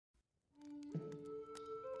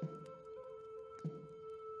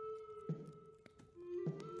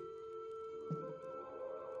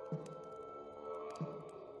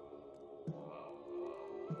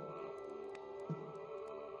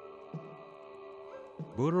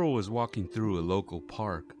Burro was walking through a local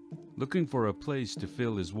park, looking for a place to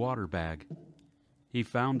fill his water bag. He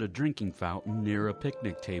found a drinking fountain near a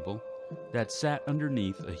picnic table that sat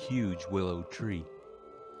underneath a huge willow tree.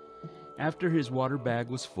 After his water bag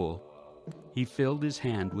was full, he filled his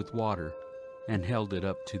hand with water and held it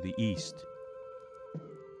up to the east.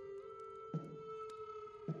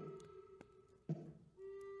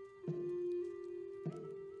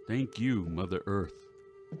 Thank you, Mother Earth,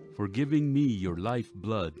 for giving me your life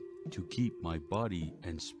blood to keep my body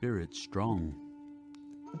and spirit strong.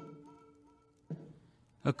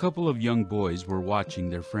 A couple of young boys were watching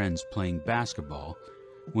their friends playing basketball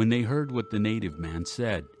when they heard what the native man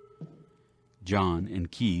said. John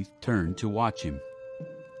and Keith turned to watch him.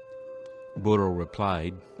 Burro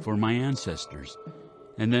replied, "For my ancestors,"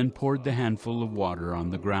 and then poured the handful of water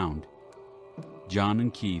on the ground. John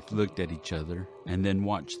and Keith looked at each other and then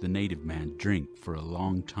watched the native man drink for a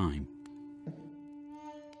long time.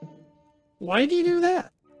 Why do you do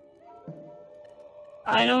that?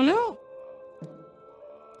 I don't know.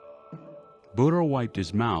 Burro wiped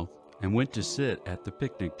his mouth and went to sit at the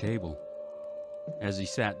picnic table. As he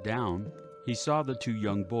sat down, he saw the two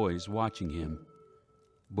young boys watching him.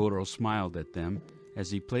 Burro smiled at them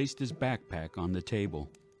as he placed his backpack on the table.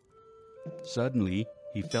 Suddenly,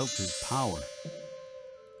 he felt his power.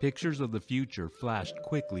 Pictures of the future flashed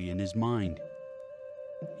quickly in his mind.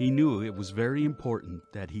 He knew it was very important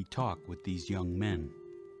that he talk with these young men.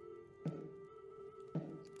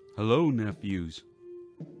 "Hello, nephews.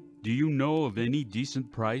 Do you know of any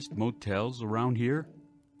decent-priced motels around here?"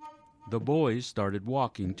 The boys started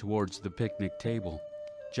walking towards the picnic table,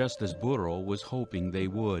 just as Burro was hoping they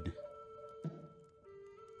would.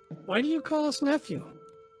 Why do you call us nephew?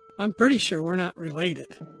 I'm pretty sure we're not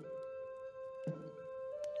related.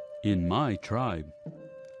 In my tribe,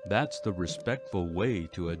 that's the respectful way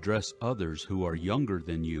to address others who are younger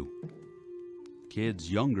than you.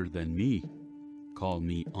 Kids younger than me call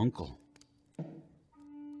me uncle.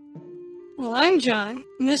 Well, I'm John,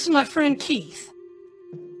 and this is my friend Keith.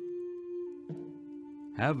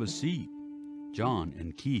 Have a seat, John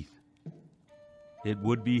and Keith. It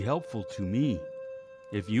would be helpful to me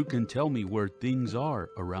if you can tell me where things are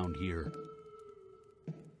around here.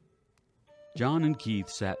 John and Keith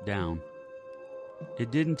sat down.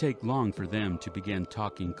 It didn't take long for them to begin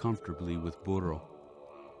talking comfortably with Burro.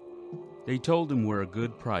 They told him where a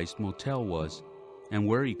good-priced motel was and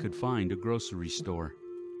where he could find a grocery store.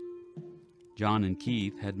 John and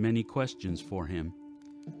Keith had many questions for him.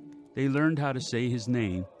 They learned how to say his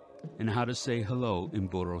name and how to say hello in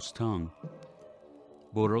Burro's tongue.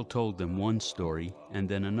 Burro told them one story and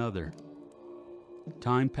then another.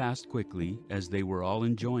 Time passed quickly as they were all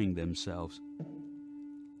enjoying themselves.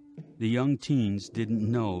 The young teens didn't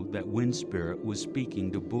know that Wind Spirit was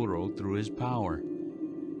speaking to Burro through his power.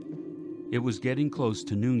 It was getting close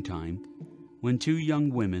to noontime when two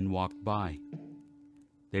young women walked by.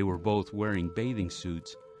 They were both wearing bathing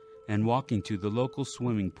suits and walking to the local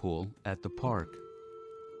swimming pool at the park.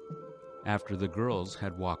 After the girls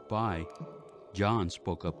had walked by, John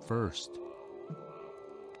spoke up first.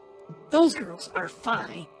 Those girls are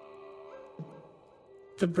fine.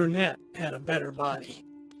 The brunette had a better body.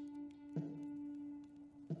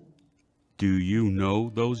 Do you know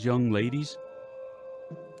those young ladies?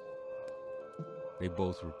 They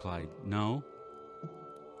both replied, "No."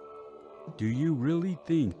 Do you really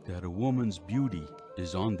think that a woman's beauty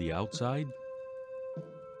is on the outside?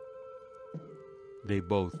 They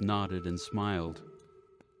both nodded and smiled.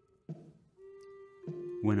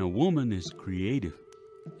 When a woman is creative,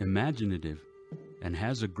 imaginative, and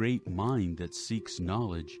has a great mind that seeks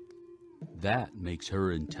knowledge, that makes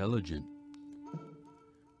her intelligent.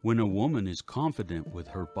 When a woman is confident with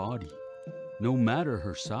her body, no matter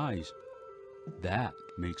her size, that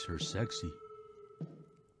makes her sexy.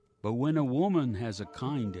 But when a woman has a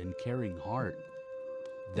kind and caring heart,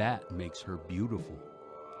 that makes her beautiful.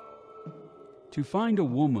 To find a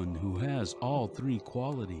woman who has all three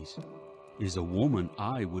qualities is a woman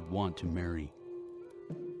I would want to marry.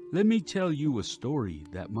 Let me tell you a story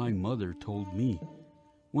that my mother told me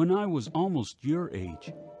when I was almost your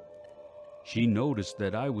age. She noticed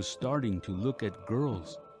that I was starting to look at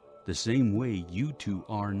girls the same way you two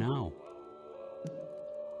are now.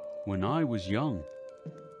 When I was young,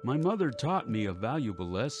 my mother taught me a valuable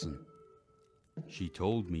lesson. She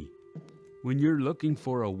told me, when you're looking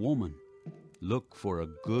for a woman, look for a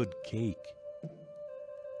good cake.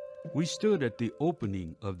 We stood at the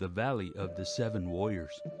opening of the Valley of the Seven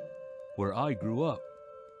Warriors, where I grew up.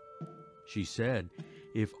 She said,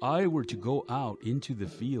 if I were to go out into the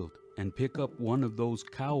field and pick up one of those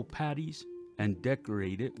cow patties and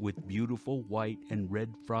decorate it with beautiful white and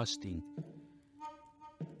red frosting.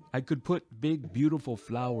 I could put big, beautiful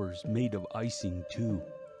flowers made of icing too,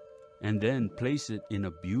 and then place it in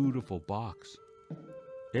a beautiful box.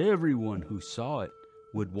 Everyone who saw it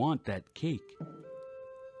would want that cake.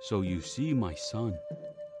 So you see, my son,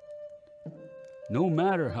 no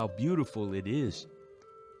matter how beautiful it is,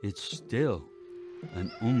 it's still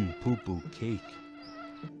an poo-poo cake.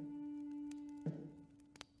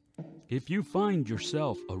 If you find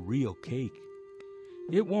yourself a real cake,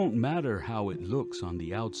 it won't matter how it looks on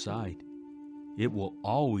the outside. It will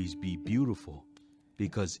always be beautiful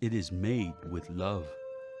because it is made with love.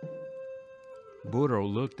 Burro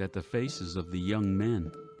looked at the faces of the young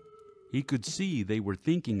men. He could see they were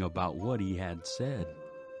thinking about what he had said.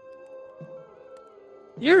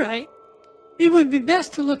 You're right. It would be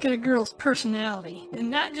best to look at a girl's personality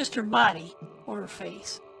and not just her body or her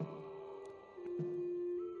face.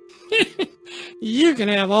 You can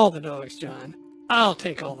have all the dogs, John. I'll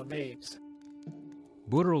take all the babes.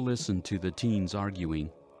 Burro listened to the teens arguing.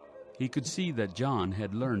 He could see that John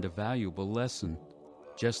had learned a valuable lesson,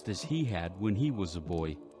 just as he had when he was a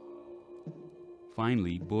boy.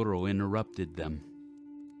 Finally, Burro interrupted them.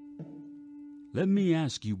 Let me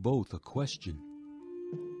ask you both a question.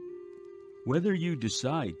 Whether you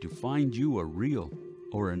decide to find you a real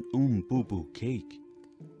or an poo-poo cake,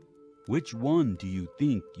 which one do you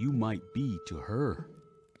think you might be to her?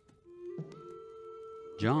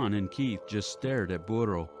 John and Keith just stared at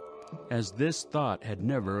Burro, as this thought had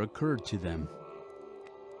never occurred to them.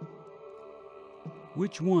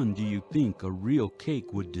 Which one do you think a real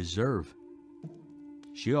cake would deserve?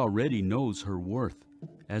 She already knows her worth.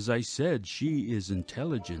 As I said, she is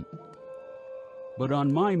intelligent. But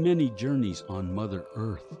on my many journeys on Mother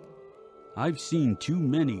Earth, I've seen too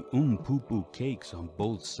many poo-poo cakes on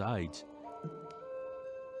both sides.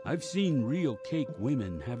 I've seen real cake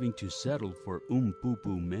women having to settle for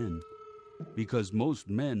poo-poo men because most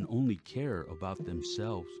men only care about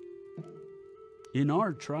themselves. In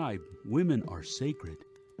our tribe, women are sacred,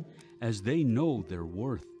 as they know their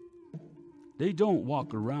worth. They don't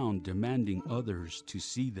walk around demanding others to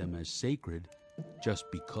see them as sacred just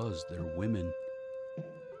because they're women.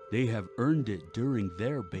 They have earned it during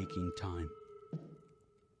their baking time.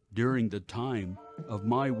 During the time of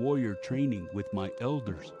my warrior training with my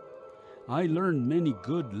elders, I learned many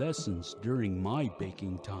good lessons during my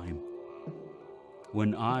baking time.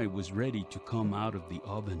 When I was ready to come out of the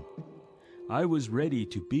oven, I was ready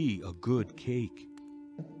to be a good cake.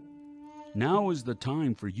 Now is the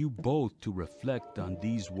time for you both to reflect on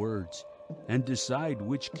these words and decide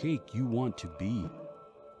which cake you want to be.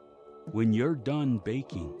 When you're done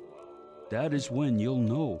baking, that is when you'll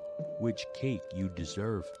know which cake you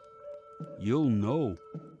deserve. You'll know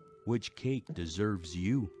which cake deserves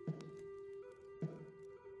you.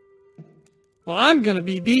 Well, I'm gonna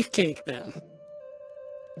be beefcake then.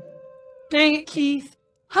 Dang it, Keith.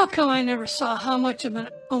 How come I never saw how much of an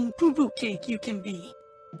poo-poo cake you can be?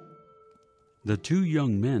 The two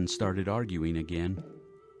young men started arguing again.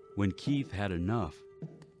 When Keith had enough,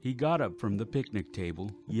 he got up from the picnic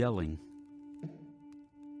table, yelling,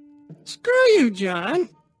 Screw you, John.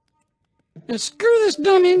 And screw this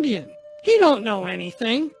dumb Indian. He don't know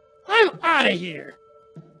anything. I'm out of here.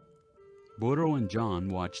 Burro and John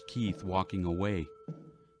watched Keith walking away.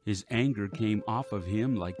 His anger came off of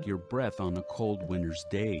him like your breath on a cold winter's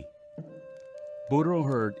day. Burro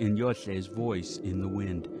heard Inyose's voice in the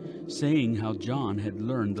wind, saying how John had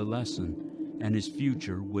learned the lesson, and his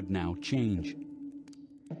future would now change.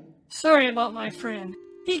 Sorry about my friend.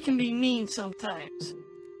 He can be mean sometimes.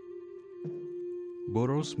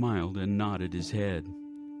 Burro smiled and nodded his head.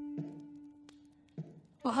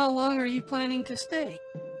 Well, how long are you planning to stay?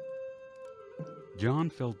 John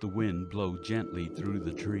felt the wind blow gently through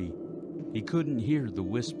the tree. He couldn't hear the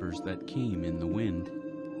whispers that came in the wind.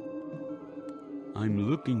 I'm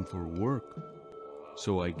looking for work,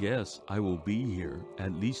 so I guess I will be here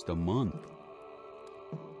at least a month.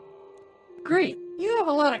 Great. You have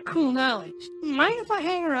a lot of cool knowledge. Mind if I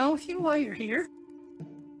hang around with you while you're here?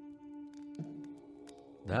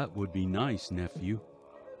 That would be nice, nephew.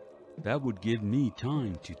 That would give me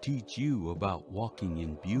time to teach you about walking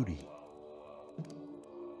in beauty.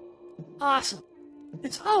 Awesome.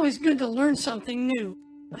 It's always good to learn something new,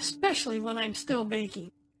 especially when I'm still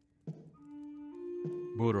baking.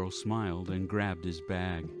 Burro smiled and grabbed his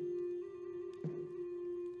bag.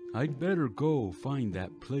 I'd better go find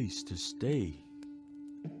that place to stay.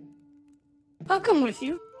 I'll come with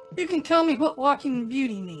you. You can tell me what walking in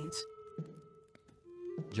beauty means.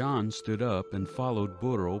 John stood up and followed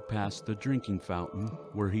Burro past the drinking fountain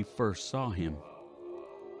where he first saw him.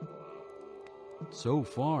 So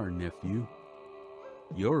far, nephew,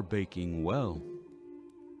 you're baking well.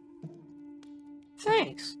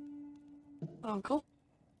 Thanks, Uncle.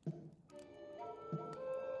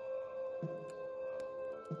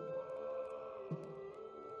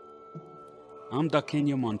 I'm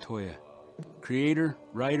D'akhenya Montoya, creator,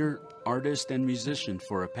 writer, artist, and musician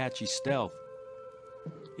for Apache Stealth.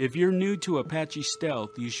 If you're new to Apache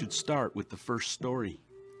Stealth, you should start with the first story.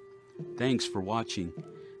 Thanks for watching,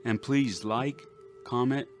 and please like,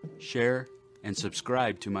 comment, share, and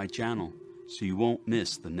subscribe to my channel so you won't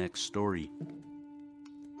miss the next story.